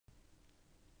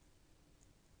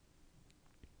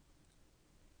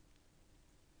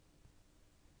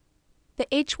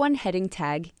The H1 heading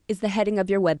tag is the heading of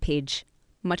your web page,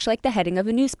 much like the heading of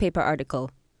a newspaper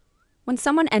article. When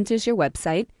someone enters your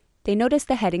website, they notice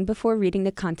the heading before reading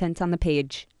the content on the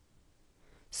page.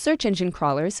 Search engine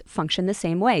crawlers function the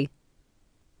same way.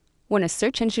 When a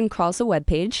search engine crawls a web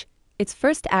page, its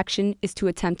first action is to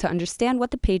attempt to understand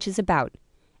what the page is about,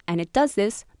 and it does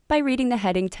this by reading the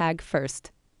heading tag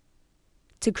first.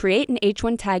 To create an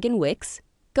H1 tag in Wix,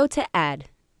 go to Add,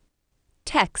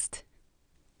 Text,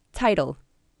 Title.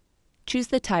 Choose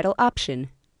the title option.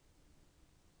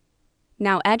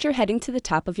 Now add your heading to the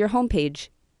top of your homepage.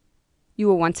 You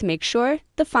will want to make sure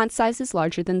the font size is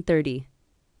larger than 30.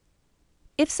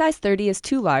 If size 30 is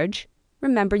too large,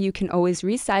 remember you can always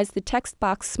resize the text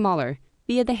box smaller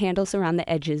via the handles around the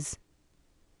edges.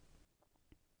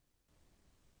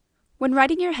 When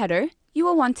writing your header, you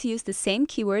will want to use the same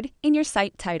keyword in your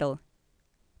site title.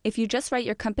 If you just write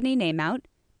your company name out,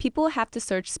 people will have to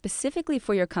search specifically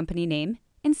for your company name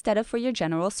instead of for your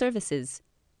general services.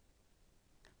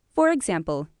 For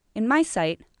example, in my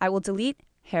site, I will delete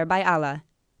Hair by Allah,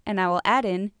 and I will add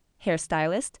in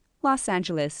Hairstylist, Los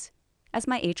Angeles as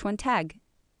my H1 tag.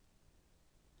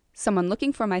 Someone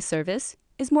looking for my service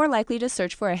is more likely to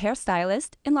search for a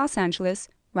hairstylist in Los Angeles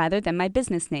rather than my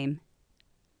business name.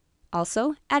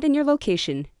 Also, add in your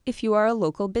location if you are a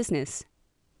local business.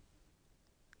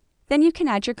 Then you can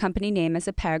add your company name as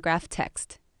a paragraph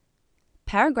text.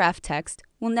 Paragraph text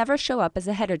will never show up as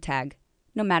a header tag,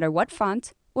 no matter what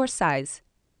font or size.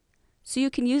 So you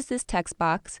can use this text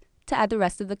box to add the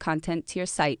rest of the content to your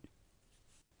site.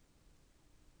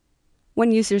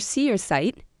 When users see your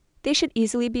site, they should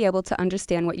easily be able to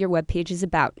understand what your web page is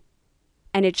about,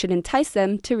 and it should entice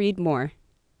them to read more.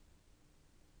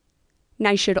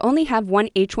 Now you should only have one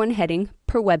H1 heading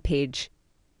per web page.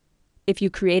 If you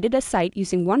created a site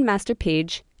using one master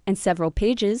page and several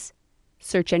pages,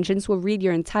 search engines will read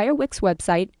your entire Wix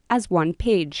website as one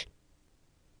page.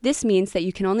 This means that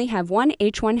you can only have one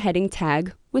H1 heading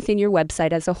tag within your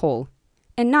website as a whole,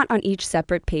 and not on each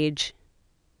separate page.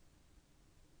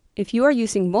 If you are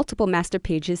using multiple master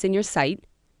pages in your site,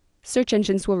 search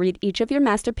engines will read each of your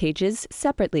master pages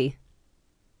separately.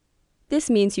 This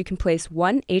means you can place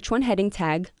one H1 heading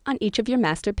tag on each of your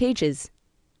master pages.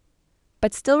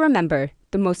 But still remember,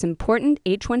 the most important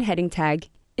H1 heading tag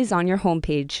is on your home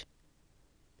page.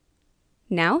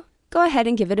 Now, go ahead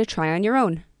and give it a try on your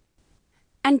own.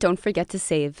 And don't forget to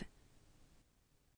save.